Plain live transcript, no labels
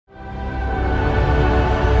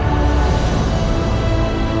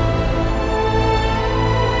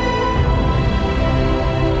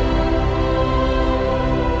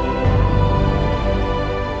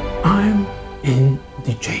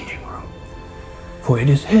For it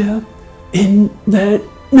is here, in their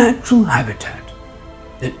natural habitat,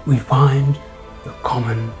 that we find the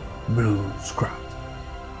common blue scrub.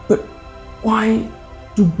 But why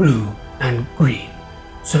do blue and green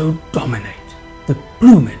so dominate the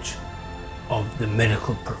plumage of the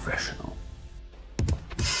medical professional?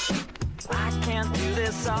 I can't do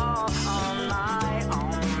this all on my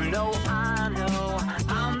own. No, I know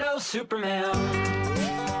I'm no Superman.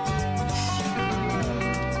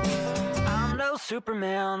 I'm no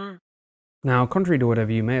Superman. Now, contrary to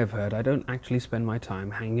whatever you may have heard, I don't actually spend my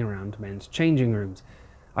time hanging around men's changing rooms.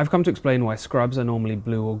 I've come to explain why scrubs are normally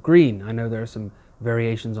blue or green. I know there are some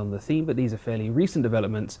variations on the theme, but these are fairly recent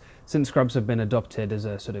developments since scrubs have been adopted as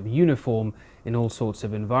a sort of uniform in all sorts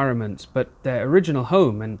of environments. But their original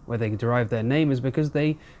home and where they derive their name is because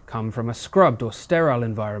they come from a scrubbed or sterile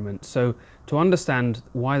environment. So to understand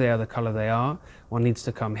why they are the colour they are, one needs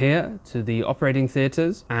to come here to the operating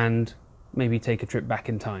theatres and maybe take a trip back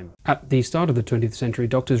in time. At the start of the 20th century,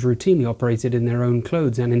 doctors routinely operated in their own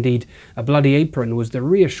clothes, and indeed a bloody apron was the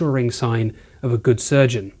reassuring sign of a good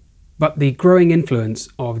surgeon. But the growing influence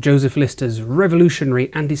of Joseph Lister's revolutionary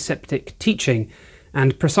antiseptic teaching,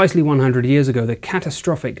 and precisely 100 years ago the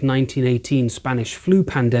catastrophic 1918 Spanish flu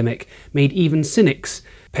pandemic, made even cynics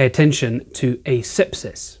pay attention to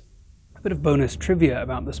asepsis. A bit of bonus trivia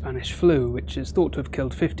about the Spanish flu, which is thought to have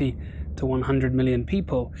killed 50 to 100 million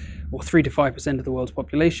people, or 3 to 5% of the world's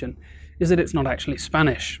population, is that it's not actually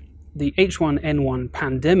Spanish. The H1N1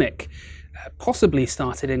 pandemic possibly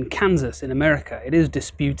started in Kansas in America. It is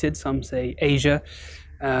disputed, some say Asia,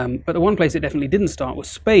 but the one place it definitely didn't start was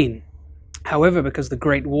Spain. However, because the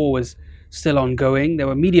Great War was still ongoing, there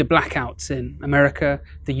were media blackouts in America,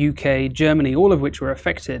 the UK, Germany, all of which were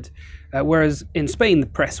affected, whereas in Spain the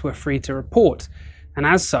press were free to report. And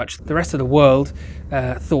as such, the rest of the world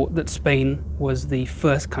thought that Spain was the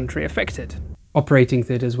first country affected. Operating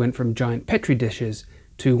theatres went from giant petri dishes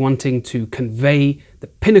to wanting to convey the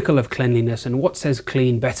pinnacle of cleanliness, and what says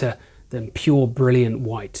clean better than pure brilliant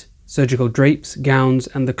white? Surgical drapes, gowns,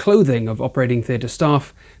 and the clothing of operating theatre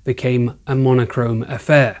staff became a monochrome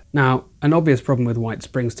affair. Now, an obvious problem with white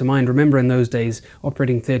springs to mind. Remember, in those days,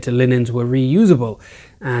 operating theatre linens were reusable,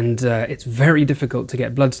 and it's very difficult to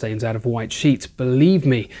get bloodstains out of white sheets. Believe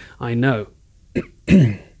me, I know.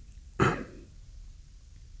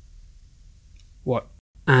 What?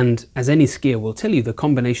 And as any skier will tell you, the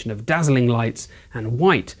combination of dazzling lights and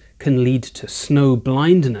white can lead to snow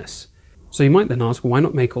blindness. So you might then ask, why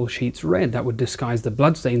not make all sheets red? That would disguise the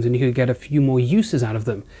bloodstains and you could get a few more uses out of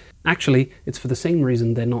them. Actually, it's for the same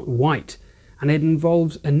reason they're not white, and it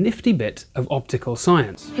involves a nifty bit of optical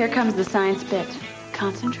science. Here comes the science bit.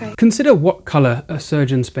 Concentrate. Consider what colour a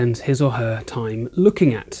surgeon spends his or her time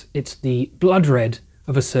looking at. It's the blood red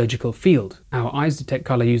of a surgical field. Our eyes detect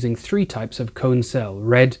colour using 3 types of cone cell: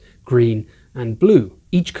 red, green, and blue.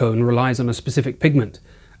 Each cone relies on a specific pigment.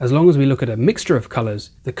 As long as we look at a mixture of colours,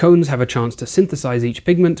 the cones have a chance to synthesize each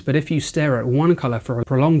pigment, but if you stare at one colour for a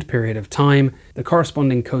prolonged period of time, the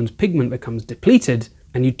corresponding cone's pigment becomes depleted,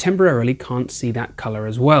 and you temporarily can't see that colour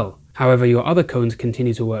as well. However, your other cones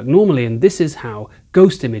continue to work normally, and this is how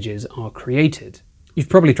ghost images are created. You've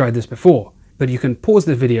probably tried this before, but you can pause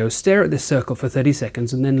the video, stare at this circle for 30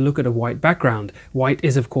 seconds, and then look at a white background. White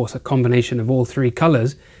is, of course, a combination of all 3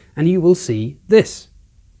 colours, and you will see this.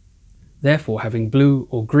 Therefore, having blue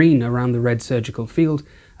or green around the red surgical field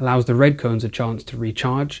allows the red cones a chance to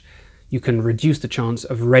recharge. You can reduce the chance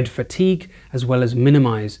of red fatigue, as well as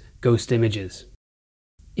minimize ghost images.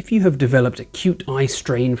 If you have developed acute eye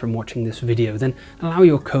strain from watching this video, then allow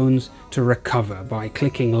your cones to recover by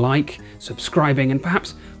clicking like, subscribing, and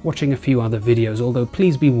perhaps watching a few other videos, although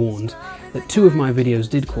please be warned that 2 of my videos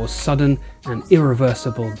did cause sudden and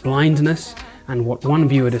irreversible blindness, and what one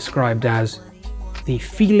viewer described as the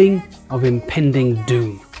feeling of impending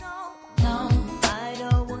doom.